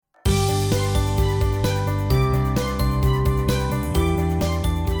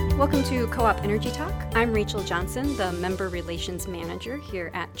Welcome to Co-op Energy Talk. I'm Rachel Johnson, the Member Relations Manager here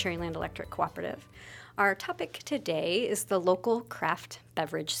at Cherryland Electric Cooperative. Our topic today is the local craft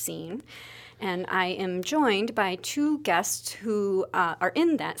beverage scene, and I am joined by two guests who are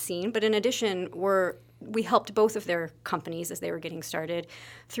in that scene, but in addition, we helped both of their companies as they were getting started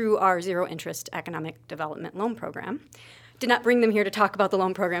through our Zero Interest Economic Development Loan Program. Did not bring them here to talk about the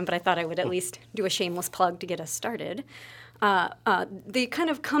loan program, but I thought I would at least do a shameless plug to get us started. They kind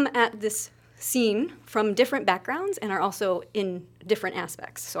of come at this scene from different backgrounds and are also in different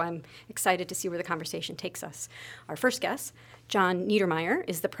aspects. So I'm excited to see where the conversation takes us. Our first guest, John Niedermeyer,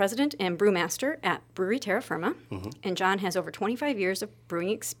 is the president and brewmaster at Brewery Terra Firma. Mm-hmm. And John has over 25 years of brewing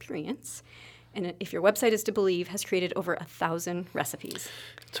experience. And if your website is to believe, has created over 1,000 recipes.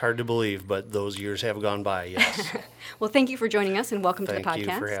 It's hard to believe, but those years have gone by, yes. Well, thank you for joining us and welcome to the podcast. Thank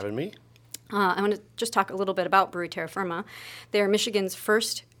you for having me. I want to just talk a little bit about Brewery Terra Firma. They're Michigan's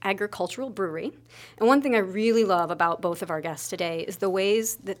first agricultural brewery. And one thing I really love about both of our guests today is the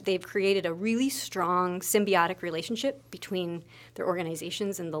ways that they've created a really strong symbiotic relationship between their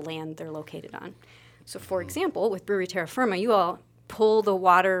organizations and the land they're located on. So, for example, with Brewery Terra Firma, you all pull the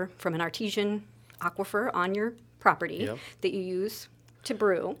water from an artesian aquifer on your property that you use to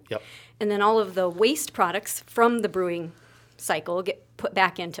brew. Yep. And then all of the waste products from the brewing cycle get put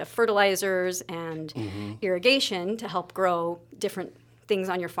back into fertilizers and irrigation to help grow different things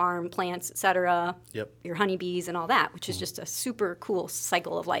on your farm, plants, et cetera, your honeybees and all that, which is just a super cool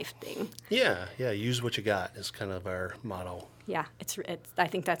cycle of life thing. Yeah, use what you got is kind of our motto. Yeah, it's I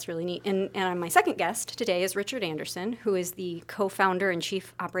think that's really neat. And my second guest today is Richard Anderson, who is the co-founder and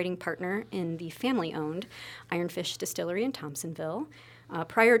chief operating partner in the family-owned Ironfish Distillery in Thompsonville.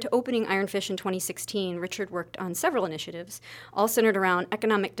 Prior to opening Ironfish in 2016, Richard worked on several initiatives, all centered around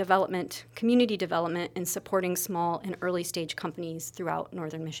economic development, community development, and supporting small and early-stage companies throughout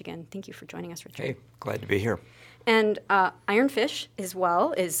northern Michigan. Thank you for joining us, Richard. Hey, glad to be here. And Ironfish, as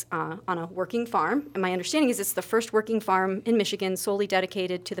well, is on a working farm. And my understanding is it's the first working farm in Michigan solely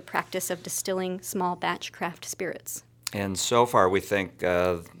dedicated to the practice of distilling small batch craft spirits. And so far, we think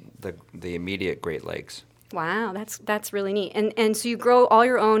the immediate Great Lakes. Wow, that's really neat. And so you grow all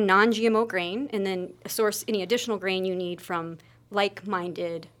your own non-GMO grain and then source any additional grain you need from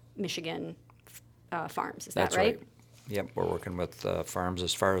like-minded Michigan farms. Is that right? Yep, we're working with farms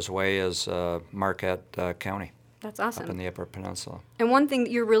as far away as Marquette County. That's awesome. Up in the Upper Peninsula. And one thing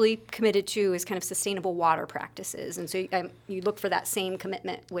that you're really committed to is kind of sustainable water practices. And so you look for that same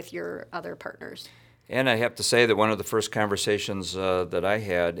commitment with your other partners. And I have to say that one of the first conversations that I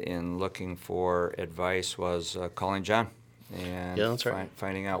had in looking for advice was calling John and that's right.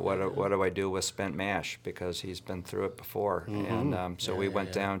 Finding out what do I do with spent mash, because he's been through it before. Mm-hmm. And so we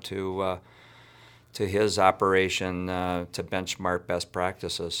went down to his operation to benchmark best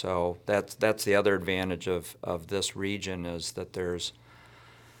practices. So that's the other advantage of this region, is that there's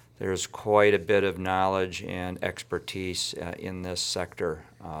quite a bit of knowledge and expertise in this sector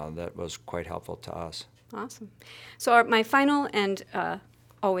that was quite helpful to us. Awesome. So my final and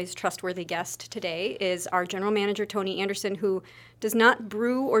always trustworthy guest today is our general manager, Tony Anderson, who does not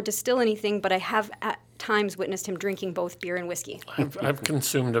brew or distill anything, but I have at times witnessed him drinking both beer and whiskey. I've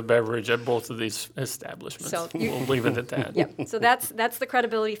consumed a beverage at both of these establishments. So we'll leave it at that. Yeah. So that's the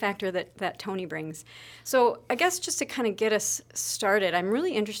credibility factor that Tony brings. So I guess just to kind of get us started, I'm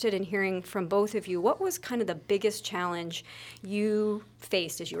really interested in hearing from both of you, what was kind of the biggest challenge you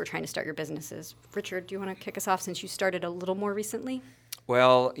faced as you were trying to start your businesses? Richard, do you want to kick us off since you started a little more recently?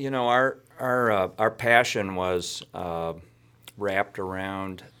 Well, our passion was wrapped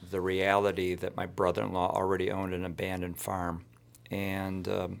around the reality that my brother-in-law already owned an abandoned farm. And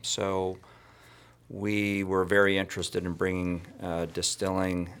so we were very interested in bringing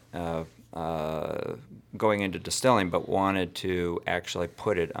distilling, going into distilling, but wanted to actually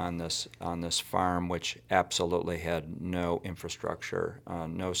put it on this farm, which absolutely had no infrastructure,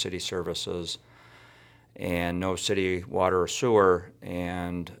 no city services, and no city water or sewer.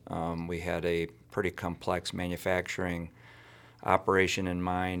 And we had a pretty complex manufacturing operation in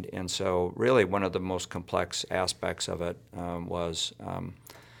mind. And so really one of the most complex aspects of it was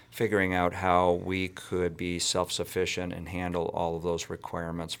figuring out how we could be self-sufficient and handle all of those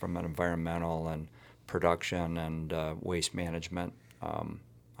requirements from an environmental and production and waste management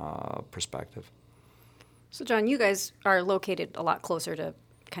perspective. So John, you guys are located a lot closer to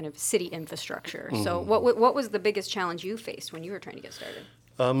kind of city infrastructure. Mm-hmm. So what was the biggest challenge you faced when you were trying to get started?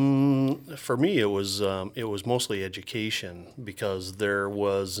 For me, it was mostly education, because there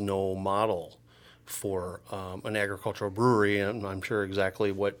was no model for an agricultural brewery, and I'm sure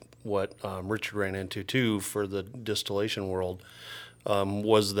exactly what Richard ran into too for the distillation world.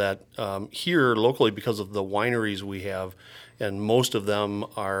 was that here locally, because of the wineries we have, and most of them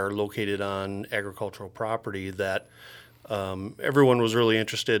are located on agricultural property, that everyone was really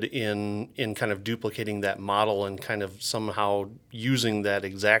interested in kind of duplicating that model and kind of somehow using that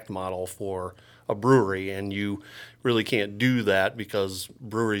exact model for a brewery. And you really can't do that because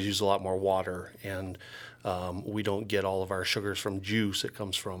breweries use a lot more water, and we don't get all of our sugars from juice. It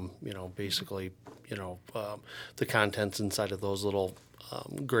comes from, basically, the contents inside of those little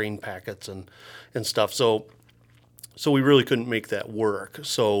grain packets and stuff. So we really couldn't make that work.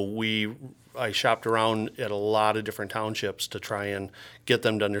 So I shopped around at a lot of different townships to try and get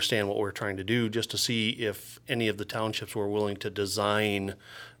them to understand what we're trying to do, just to see if any of the townships were willing to design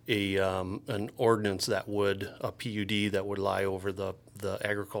an ordinance a PUD that would lie over the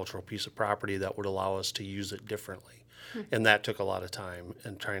agricultural piece of property that would allow us to use it differently. And that took a lot of time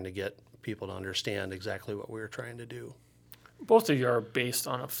and trying to get people to understand exactly what we were trying to do. Both of you are based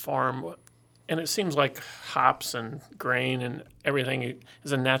on a farm, and it seems like hops and grain and everything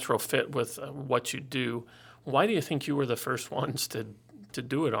is a natural fit with what you do. Why do you think you were the first ones to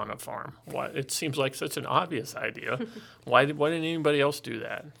do it on a farm? Why? It seems like such an obvious idea. Why didn't anybody else do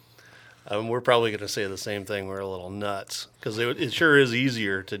that? We're probably going to say the same thing. We're a little nuts because it sure is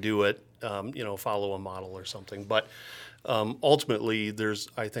easier to do it, follow a model or something. But ultimately,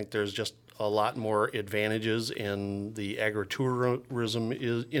 I think there's just a lot more advantages in the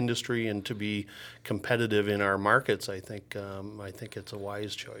agritourism industry, and to be competitive in our markets, I think it's a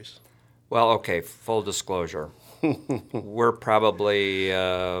wise choice. Well, okay, full disclosure. We're probably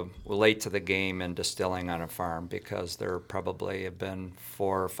late to the game in distilling on a farm, because there probably have been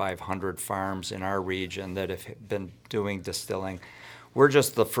 400 or 500 farms in our region that have been doing distilling. We're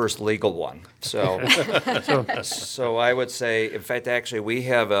just the first legal one. So I would say, in fact, actually, we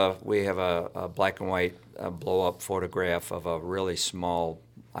have a black and white blow-up photograph of a really small,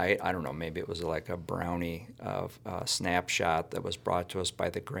 I don't know, maybe it was like a brownie snapshot that was brought to us by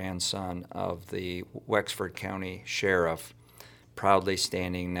the grandson of the Wexford County Sheriff, proudly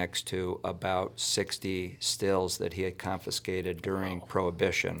standing next to about 60 stills that he had confiscated during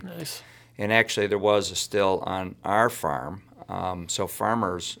Prohibition. Nice. And actually, there was a still on our farm. So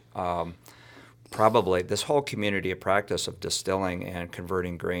farmers, probably this whole community of practice of distilling and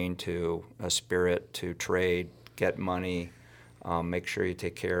converting grain to a spirit to trade, get money, make sure you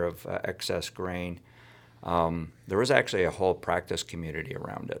take care of excess grain. There was actually a whole practice community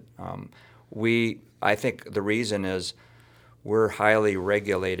around it. I think the reason is we're highly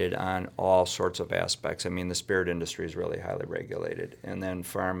regulated on all sorts of aspects. I mean, the spirit industry is really highly regulated, and then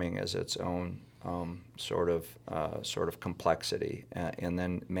farming is its own sort of complexity, and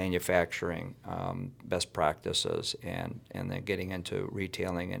then manufacturing best practices, and then getting into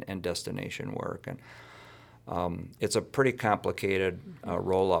retailing and destination work. And it's a pretty complicated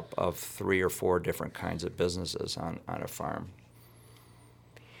roll-up of 3 or 4 different kinds of businesses on a farm.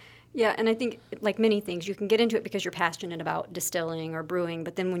 Yeah, and I think, like many things, you can get into it because you're passionate about distilling or brewing,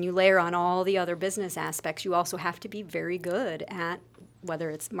 but then when you layer on all the other business aspects, you also have to be very good at whether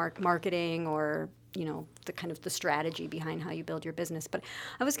it's marketing or, the kind of the strategy behind how you build your business. But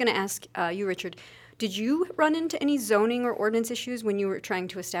I was going to ask you, Richard, did you run into any zoning or ordinance issues when you were trying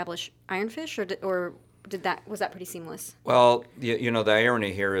to establish Ironfish, or was that pretty seamless? Well, the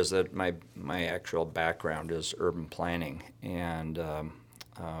irony here is that my actual background is urban planning, and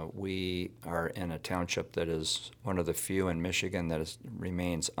we are in a township that is one of the few in Michigan that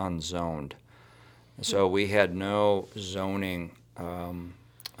remains unzoned. So we had no zoning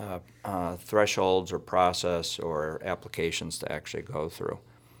thresholds or process or applications to actually go through.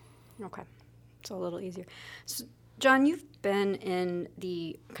 Okay, so a little easier. So, John, you've been in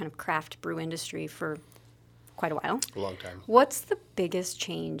the kind of craft brew industry for quite a while. A long time. What's the biggest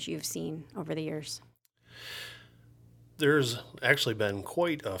change you've seen over the years? There's actually been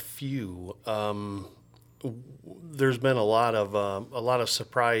quite a few. There's been a lot of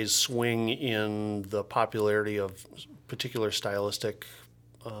surprise swing in the popularity of particular stylistic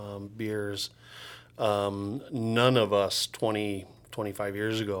beers. None of us 25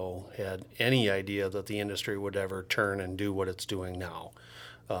 years ago had any idea that the industry would ever turn and do what it's doing now.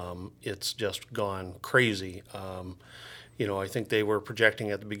 It's just gone crazy. I think they were projecting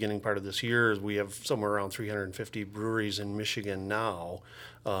at the beginning part of this year, we have somewhere around 350 breweries in Michigan now.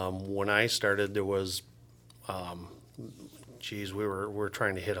 When I started, there was, we were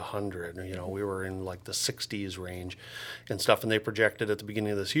trying to hit 100. We were in like the 60s range and stuff. And they projected at the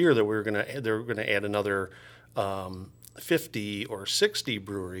beginning of this year that they were going to add another 50 or 60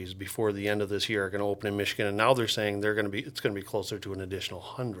 breweries before the end of this year are going to open in Michigan, and now they're saying it's going to be closer to an additional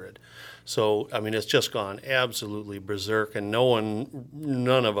 100. So I mean, it's just gone absolutely berserk, and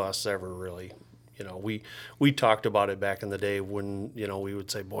none of us ever really, we talked about it back in the day when we would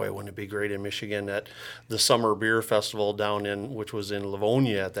say, boy, wouldn't it be great in Michigan at the summer beer festival which was in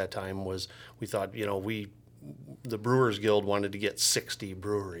Livonia at that time. We thought the Brewers Guild wanted to get 60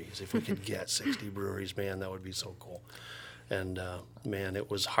 breweries. If we could get 60 breweries, man, that would be so cool. And man,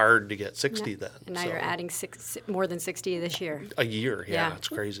 it was hard to get 60 then. And now you're adding more than 60 this year. A year, yeah. It's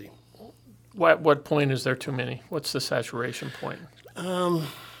crazy. What point is there too many? What's the saturation point?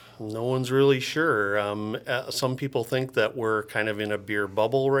 No one's really sure. Some people think that we're kind of in a beer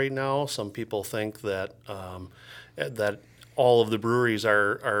bubble right now. Some people think that that all of the breweries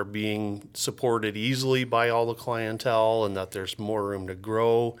are being supported easily by all the clientele, and that there's more room to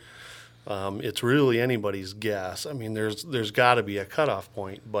grow. It's really anybody's guess. I mean, there's got to be a cutoff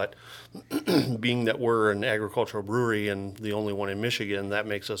point, but being that we're an agricultural brewery and the only one in Michigan, that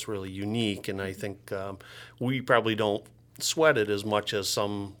makes us really unique. And I think we probably don't sweat it as much as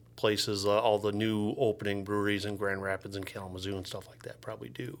some places, all the new opening breweries in Grand Rapids and Kalamazoo and stuff like that probably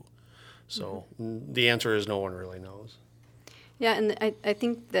do. So the answer is no one really knows. Yeah, and I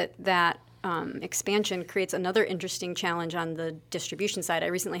think that expansion creates another interesting challenge on the distribution side. I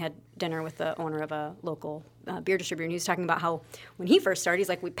recently had dinner with the owner of a local beer distributor, and he was talking about how when he first started, he's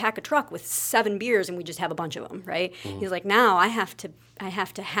like, we pack a truck with 7 beers and we just have a bunch of them, right? Mm-hmm. He's like, now I have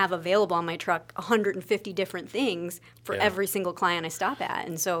to have available on my truck 150 different things for every single client I stop at,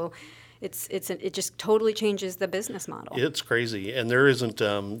 and so it just totally changes the business model. It's crazy, and there isn't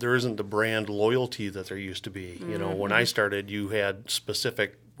the brand loyalty that there used to be. Mm-hmm. When I started, you had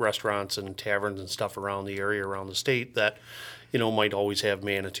specific restaurants and taverns and stuff around the area, around the state that, might always have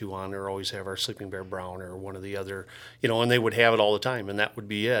Manitou on or always have our Sleeping Bear Brown or one of the other, and they would have it all the time, and that would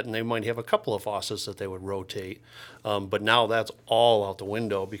be it. And they might have a couple of faucets that they would rotate. But now that's all out the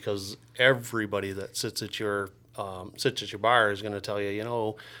window because everybody that sits at your bar is going to tell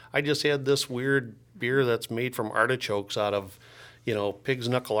you, I just had this weird beer that's made from artichokes out of, Pig's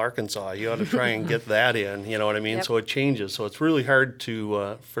Knuckle, Arkansas. You ought to try and get that in, you know what I mean? Yep. So it changes. So it's really hard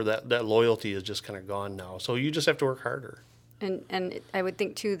to, for that loyalty is just kind of gone now. So you just have to work harder. And I would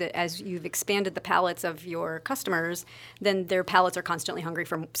think, too, that as you've expanded the palates of your customers, then their palates are constantly hungry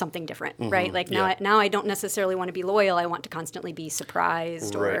for something different, right? Like now I don't necessarily want to be loyal. I want to constantly be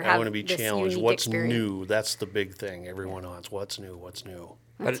surprised or have I want to be challenged. What's experience. New? That's the big thing. Everyone wants what's new.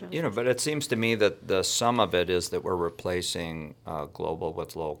 But but it seems to me that the sum of it is that we're replacing global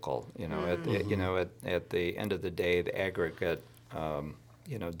with local. At the end of the day, the aggregate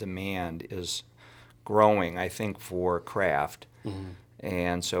demand is growing, I think, for craft. Mm-hmm.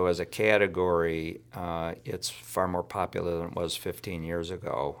 And so as a category, it's far more popular than it was 15 years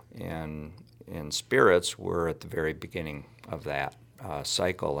ago. And in spirits, we're at the very beginning of that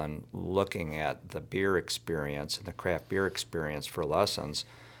cycle and looking at the beer experience and the craft beer experience for lessons.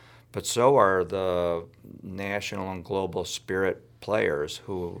 But so are the national and global spirit players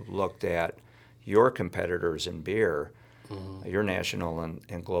who looked at your competitors in beer, your national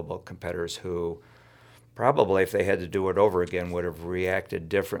and global competitors who probably, if they had to do it over again, would have reacted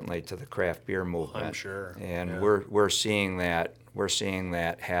differently to the craft beer movement. I'm sure. And we're seeing that. We're seeing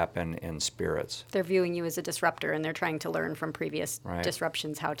that happen in spirits. They're viewing you as a disruptor, and they're trying to learn from previous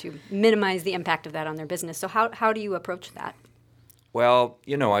disruptions how to minimize the impact of that on their business. So how do you approach that? Well,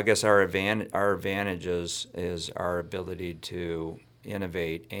 I guess our advantage is our ability to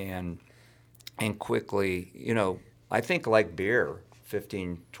innovate and quickly, I think like beer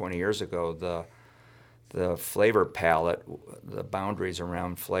 15, 20 years ago, the flavor palette, the boundaries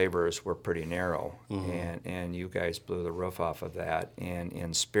around flavors were pretty narrow, and you guys blew the roof off of that. And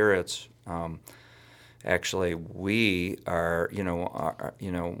in spirits, actually, we are,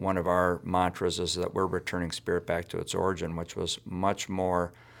 one of our mantras is that we're returning spirit back to its origin, which was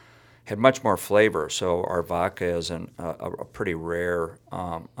had much more flavor. So our vodka is a pretty rare,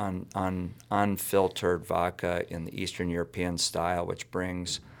 unfiltered vodka in the Eastern European style, which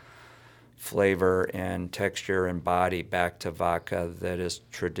brings flavor and texture and body back to vodka that is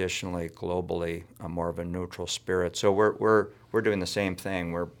traditionally globally more of a neutral spirit. So we're doing the same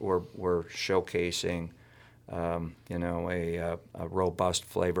thing. We're showcasing a robust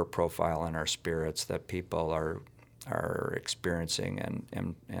flavor profile in our spirits that people are experiencing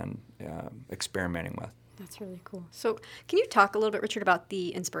and experimenting with. That's really cool. So can you talk a little bit, Richard, about the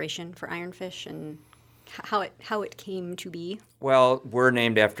inspiration for Ironfish and how it came to be? Well, we're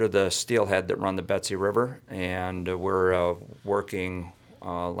named after the steelhead that run the Betsy River, and we're working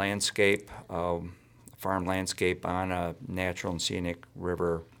landscape farm landscape on a natural and scenic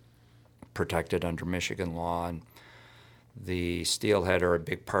river protected under Michigan law. And the steelhead are a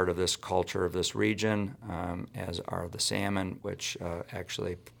big part of this culture of this region, as are the salmon, which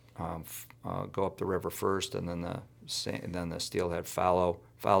actually go up the river first, and then the steelhead follow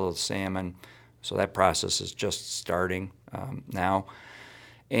the salmon. So that process is just starting now,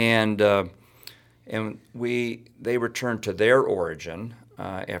 and they return to their origin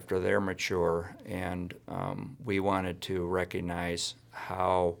after they're mature, and we wanted to recognize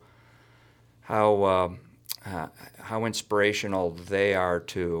how inspirational they are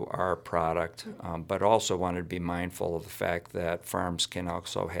to our product, but also wanted to be mindful of the fact that farms can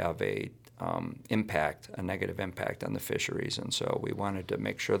also have a negative impact on the fisheries. And so we wanted to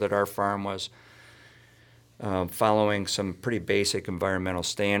make sure that our farm was following some pretty basic environmental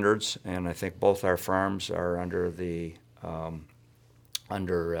standards, and I think both our farms are under the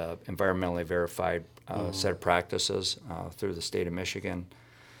environmentally verified set of practices through the state of Michigan.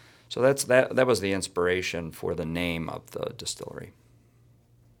 So that was the inspiration for the name of the distillery.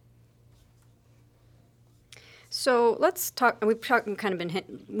 So let's talk. We've kind of been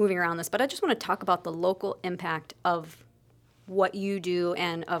moving around this, but I just want to talk about the local impact of what you do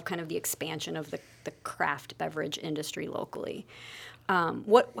and of kind of the expansion of the craft beverage industry locally.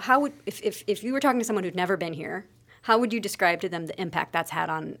 If you were talking to someone who'd never been here, how would you describe to them the impact that's had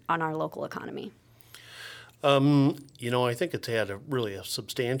on our local economy? I think it's had a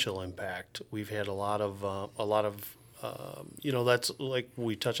substantial impact. We've had a lot of that's like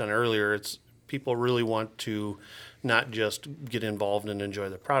we touched on earlier. It's people really want to not just get involved and enjoy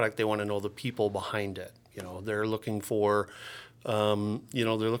the product. They want to know the people behind it. They're looking for, they're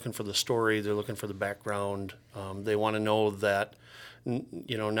looking for the story. They're looking for the background. They want to know that,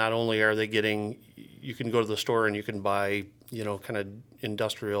 not only are they getting, you can go to the store and you can buy, kind of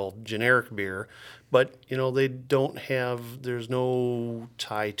industrial generic beer, but, they don't have, there's no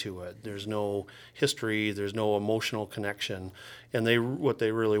tie to it. There's no history. There's no emotional connection. And what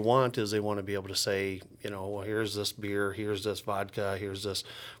they really want is they want to be able to say, well, here's this beer, here's this vodka, here's this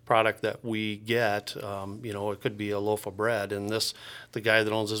product that we get. It could be a loaf of bread. And the guy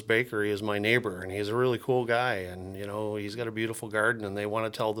that owns this bakery is my neighbor, and he's a really cool guy. And, he's got a beautiful garden, and they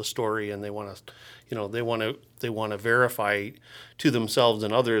want to tell the story, and they want to, they want to verify to themselves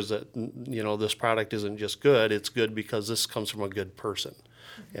and others that, this product isn't just good. It's good because this comes from a good person.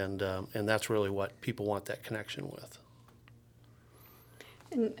 And that's really what people want that connection with.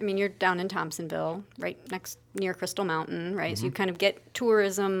 And, you're down in Thompsonville, right near Crystal Mountain, right? Mm-hmm. So you kind of get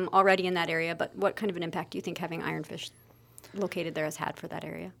tourism already in that area, but what kind of an impact do you think having Ironfish located there has had for that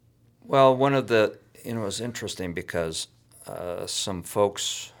area? Well, it was interesting because some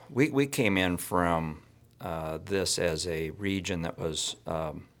folks, we came in from this as a region that was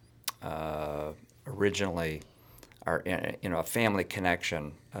originally a family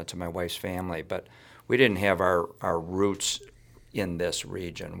connection to my wife's family, but we didn't have our roots in this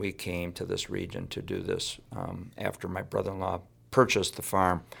region. We came to this region to do this after my brother-in-law purchased the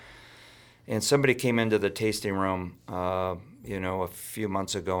farm. And somebody came into the tasting room, a few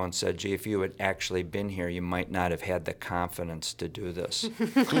months ago and said, gee, if you had actually been here, you might not have had the confidence to do this.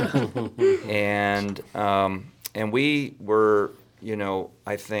 And we were,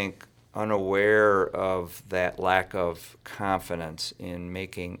 I think, unaware of that lack of confidence in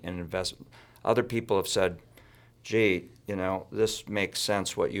making an investment. Other people have said, gee, this makes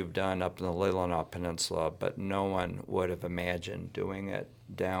sense what you've done up in the Leelanau Peninsula, but no one would have imagined doing it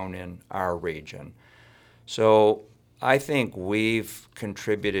down in our region. So I think we've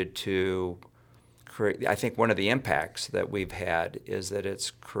contributed to I think one of the impacts that we've had is that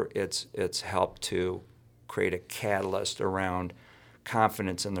it's helped to create a catalyst around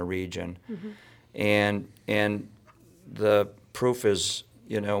confidence in the region. Mm-hmm. And the proof is,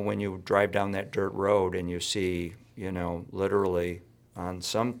 when you drive down that dirt road and you see, literally on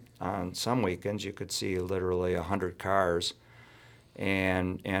some weekends you could see literally 100 cars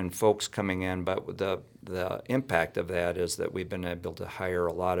and folks coming in. But the impact of that is that we've been able to hire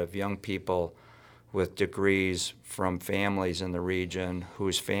a lot of young people with degrees from families in the region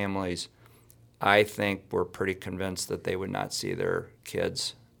whose families, I think, were pretty convinced that they would not see their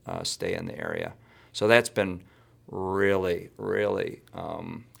kids stay in the area. So that's been really, really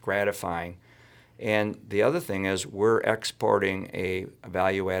gratifying. And the other thing is we're exporting a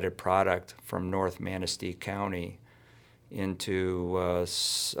value-added product from North Manistee County into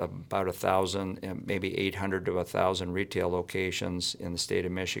about 1,000, maybe 800 to 1,000 retail locations in the state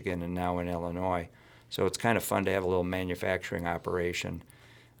of Michigan and now in Illinois. So it's kind of fun to have a little manufacturing operation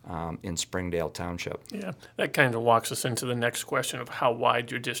in Springdale Township. Yeah, that kind of walks us into the next question of how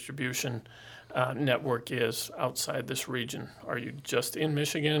wide your distribution network is outside this region. Are you just in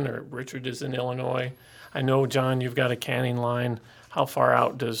Michigan, or Richard is in Illinois? I know, John, you've got a canning line. How far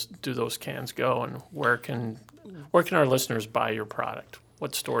out do those cans go, and where can our listeners buy your product?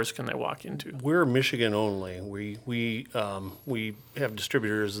 What stores can they walk into? We're Michigan only. We have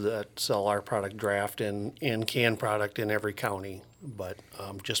distributors that sell our product, draft and can product, in every county, but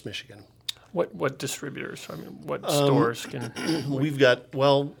just Michigan. What distributors? I mean, what stores can? We've got,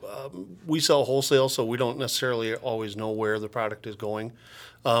 we sell wholesale, so we don't necessarily always know where the product is going.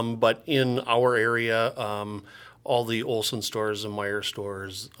 But in our area, all the Olson stores, the Meyer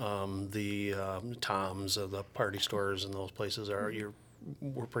stores, the Tom's, the party stores, and those places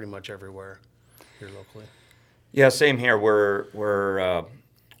we're pretty much everywhere here locally. Yeah, same here. We're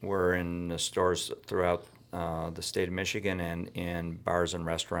in the stores throughout the state of Michigan and in bars and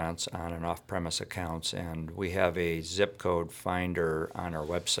restaurants on and off-premise accounts, and we have a zip code finder on our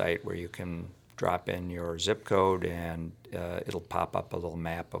website where you can drop in your zip code and it'll pop up a little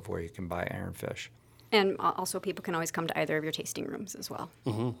map of where you can buy Ironfish. And also, people can always come to either of your tasting rooms as well.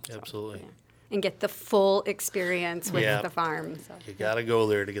 Mm-hmm, absolutely. Yeah. And get the full experience with Yeah. the farm. So. You got to go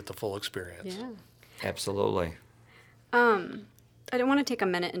there to get the full experience. Yeah. Absolutely. I don't want to take a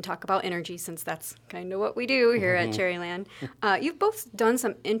minute and talk about energy, since that's kind of what we do here at Cherryland. You've both done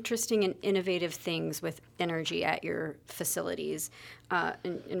some interesting and innovative things with energy at your facilities.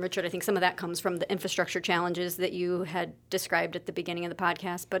 And Richard, I think some of that comes from the infrastructure challenges that you had described at the beginning of the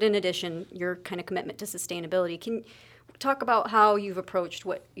podcast. But in addition, your kind of commitment to sustainability. Can you talk about how you've approached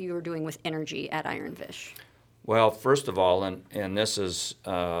what you're doing with energy at Ironfish? Well, first of all, and this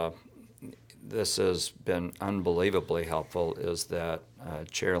has been unbelievably helpful, is that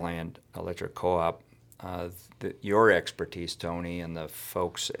Cherryland Electric Co-op, your expertise, Tony, and the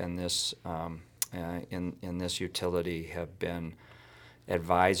folks in this in this utility have been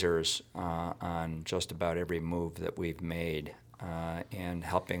advisors on just about every move that we've made and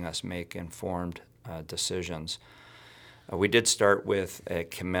helping us make informed decisions. We did start with a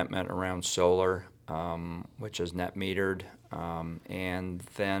commitment around solar, which is net metered. And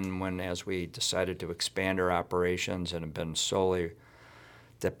then as we decided to expand our operations and have been solely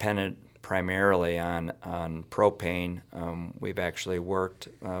dependent primarily on propane, we've actually worked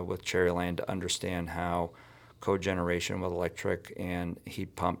with Cherryland to understand how cogeneration with electric and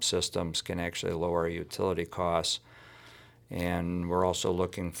heat pump systems can actually lower our utility costs. And we're also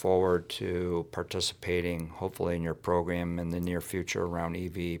looking forward to participating, hopefully, in your program in the near future around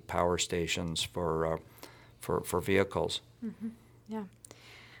EV power stations for vehicles. Mm-hmm. Yeah.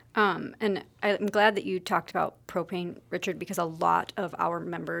 And I'm glad that you talked about propane, Richard, because a lot of our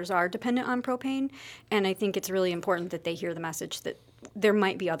members are dependent on propane. And I think it's really important that they hear the message that there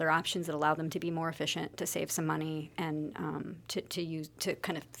might be other options that allow them to be more efficient, to save some money, and to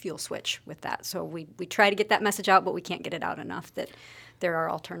kind of fuel switch with that. So we try to get that message out, but we can't get it out enough that there are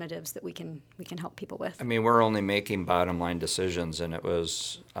alternatives that we can help people with. I mean, we're only making bottom line decisions, and it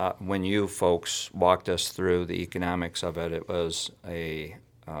was when you folks walked us through the economics of it, it was a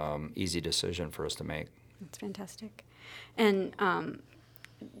easy decision for us to make. That's fantastic. And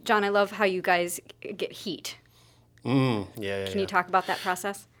John, I love how you guys get heat. Yeah. Can you talk about that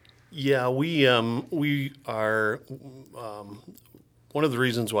process? Yeah, we are one of the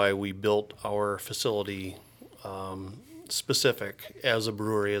reasons why we built our facility specific as a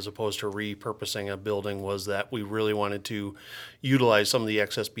brewery as opposed to repurposing a building was that we really wanted to utilize some of the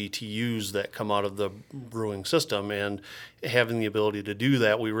excess BTUs that come out of the brewing system, and having the ability to do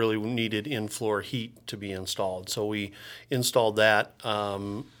that, we really needed in-floor heat to be installed. So we installed that,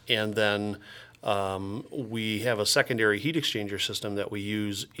 and then we have a secondary heat exchanger system that we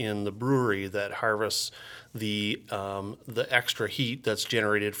use in the brewery that harvests the extra heat that's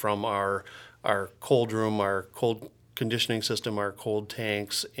generated from our cold room, our cold conditioning system, our cold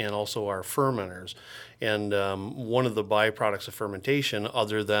tanks, and also our fermenters. And one of the byproducts of fermentation,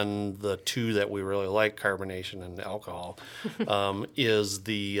 other than the two that we really like, carbonation and alcohol, is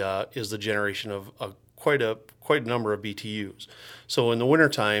the generation of quite a number of BTUs. So in the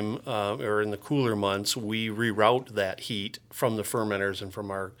wintertime, or in the cooler months, we reroute that heat from the fermenters and from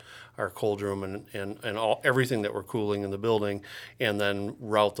our cold room and everything that we're cooling in the building, and then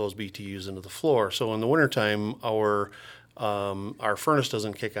route those BTUs into the floor. So in the wintertime, our our furnace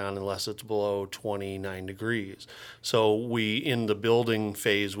doesn't kick on unless it's below 29 degrees. So in the building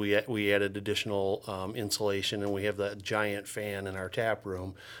phase, we added additional insulation, and we have that giant fan in our tap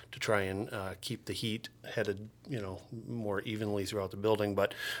room to try and keep the heat headed, more evenly throughout the building.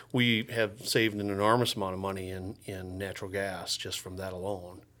 But we have saved an enormous amount of money in natural gas just from that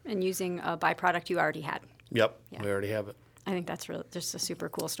alone. And using a byproduct you already had. Yep, Yeah. we already have it. I think that's really just a super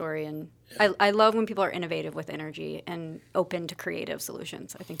cool story, and I love when people are innovative with energy and open to creative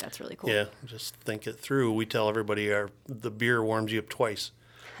solutions. I think that's really cool. Yeah, just think it through. We tell everybody the beer warms you up twice.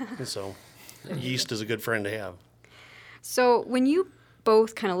 So yeast is a good friend to have. So when you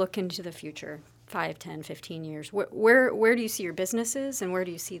both kind of look into the future, 5, 10, 15 years, where do you see your businesses and where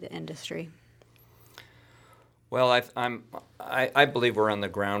do you see the industry? Well, I believe we're on the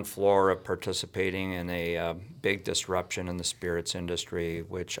ground floor of participating in a big disruption in the spirits industry,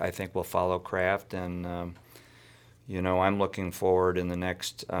 which I think will follow craft. And, I'm looking forward in the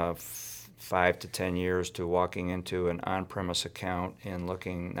next 5 to 10 years to walking into an on-premise account and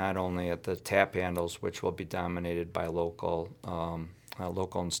looking not only at the tap handles, which will be dominated by local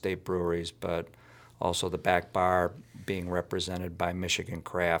and state breweries, but also the back bar being represented by Michigan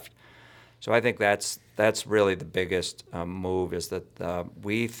Craft. So I think that's really the biggest move, is that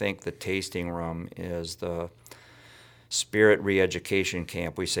we think the tasting room is the spirit re-education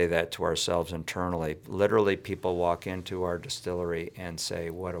camp. We say that to ourselves internally. Literally, people walk into our distillery and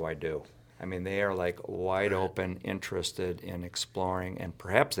say, "What do I do?" I mean, they are like wide open, interested in exploring, and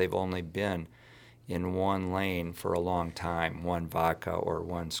perhaps they've only been in one lane for a long time, one vodka or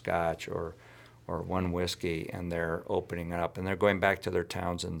one scotch or one whiskey, and they're opening it up, and they're going back to their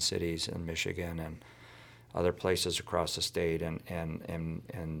towns and cities in Michigan and other places across the state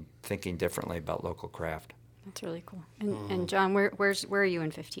and thinking differently about local craft. That's really cool. And John, where are you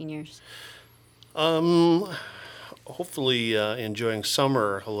in 15 years? Hopefully enjoying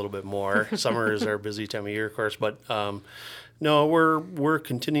summer a little bit more. Summer is our busy time of year, of course, but no, we're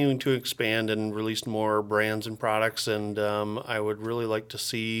continuing to expand and release more brands and products, and I would really like to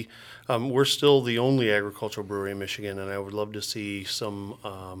see. We're still the only agricultural brewery in Michigan, and I would love to see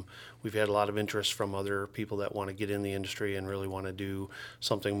some. We've had a lot of interest from other people that want to get in the industry and really want to do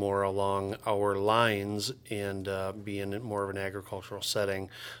something more along our lines and be in more of an agricultural setting.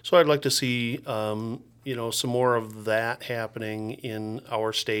 So I'd like to see some more of that happening in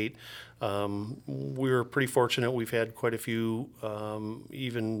our state. We're pretty fortunate. We've had quite a few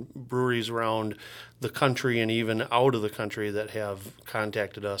even breweries around the country and even out of the country that have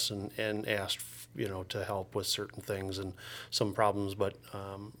contacted us and asked to help with certain things and some problems. But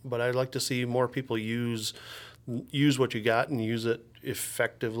I'd like to see more people use what you got and use it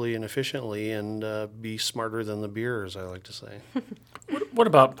effectively and efficiently and be smarter than the beer, as I like to say. What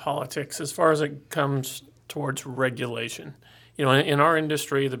about politics as far as it comes towards regulation? In our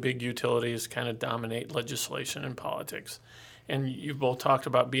industry, the big utilities kind of dominate legislation and politics. And you've both talked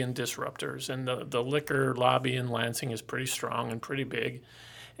about being disruptors. And the liquor lobby in Lansing is pretty strong and pretty big.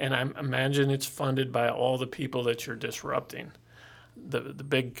 And I imagine it's funded by all the people that you're disrupting, the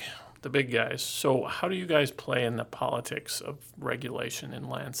big guys. So how do you guys play in the politics of regulation in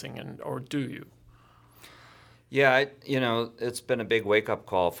Lansing, or do you? Yeah, it's been a big wake-up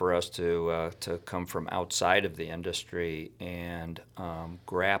call for us to come from outside of the industry and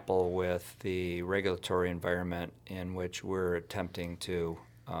grapple with the regulatory environment in which we're attempting to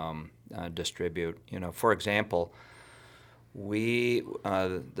distribute. For example, the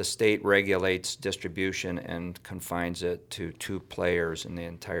state regulates distribution and confines it to 2 players in the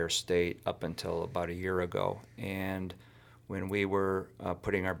entire state up until about a year ago. And when we were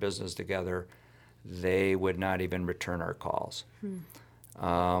putting our business together, they would not even return our calls.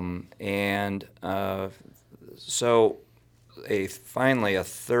 So finally a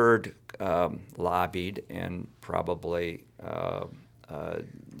third lobbied and probably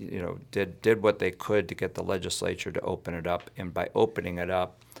did what they could to get the legislature to open it up. And by opening it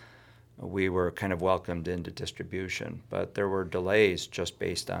up, we were kind of welcomed into distribution. But there were delays just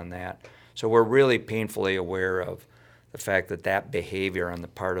based on that. So we're really painfully aware of the fact that behavior on the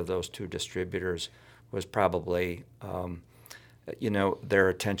part of those 2 distributors was probably, their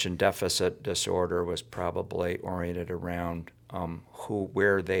attention deficit disorder was probably oriented around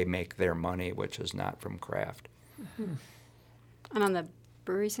where they make their money, which is not from craft. Mm-hmm. And on the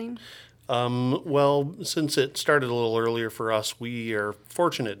brewery scene? Well, since it started a little earlier for us, we are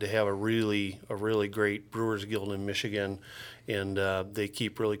fortunate to have a really great Brewers Guild in Michigan, and they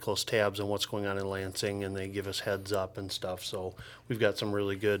keep really close tabs on what's going on in Lansing, and they give us heads up and stuff. So we've got some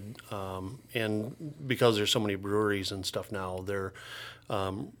really good, and because there's so many breweries and stuff now, they're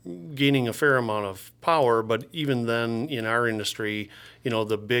gaining a fair amount of power. But even then, in our industry,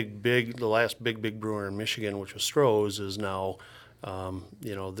 the last big brewer in Michigan, which was Stroh's, is now.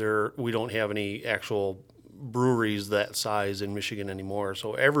 We don't have any actual breweries that size in Michigan anymore.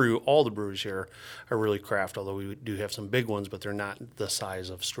 So all the breweries here are really craft, although we do have some big ones, but they're not the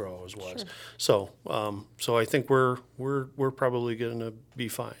size of Stroh's was. Sure. So I think we're probably going to be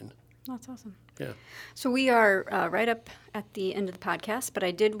fine. That's awesome. Yeah. So we are right up at the end of the podcast, but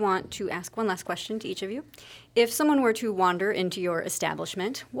I did want to ask one last question to each of you. If someone were to wander into your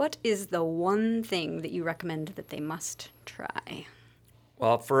establishment, what is the one thing that you recommend that they must try?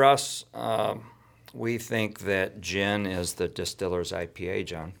 Well, for us, we think that gin is the distiller's IPA,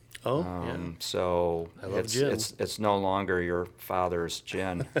 John. Oh, yeah. So I love gin. It's no longer your father's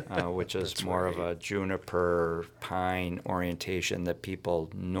gin, which is more of a juniper pine orientation that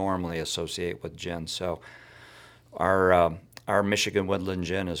people normally associate with gin. So our Michigan Woodland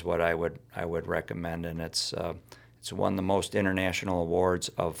Gin is what I would recommend, and it's won the most international awards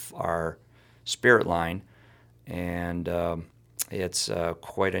of our spirit line, and it's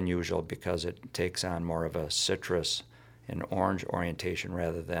quite unusual because it takes on more of a citrus and orange orientation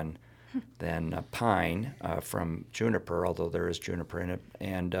rather than pine from juniper, although there is juniper in it,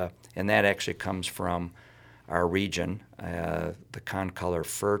 and that actually comes from our region. The concolor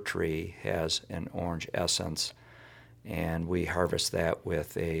fir tree has an orange essence, and we harvest that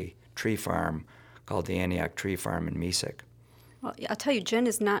with a tree farm called the Antioch Tree Farm in Mesick. Well, I'll tell you, gin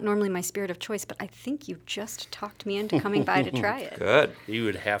is not normally my spirit of choice, but I think you just talked me into coming by to try it. Good. You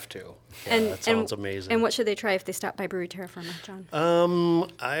would have to. Yeah, that sounds amazing. And what should they try if they stop by Brewery Terra Firma, John?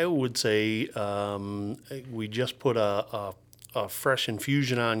 I would say we just put a fresh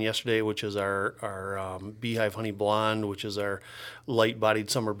infusion on yesterday, which is our Beehive Honey Blonde, which is our light-bodied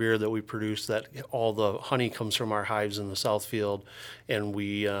summer beer that we produce. That all the honey comes from our hives in the Southfield, and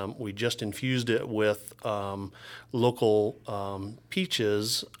we just infused it with local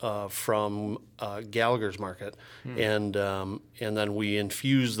peaches from Gallagher's Market, and then we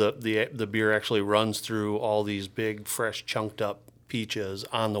infuse the beer. Actually runs through all these big, fresh, chunked up peaches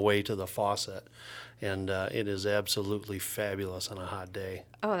on the way to the faucet. And it is absolutely fabulous on a hot day.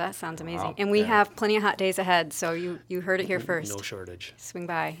 Oh, that sounds amazing. Wow. And we have plenty of hot days ahead, so you heard it here first. No shortage. Swing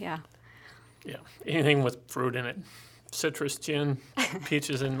by, yeah. Yeah, anything with fruit in it. Citrus gin,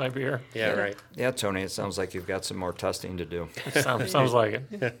 peaches in my beer. Yeah, right. Yeah, Tony, it sounds like you've got some more testing to do. Sounds like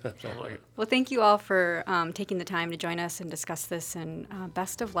it. Sounds like it. Well, thank you all for taking the time to join us and discuss this, and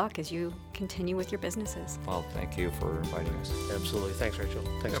best of luck as you continue with your businesses. Well, thank you for inviting us. Absolutely. Thanks, Rachel.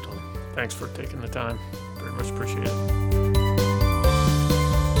 Thanks, Tony. Thanks for taking the time. Very much appreciate it.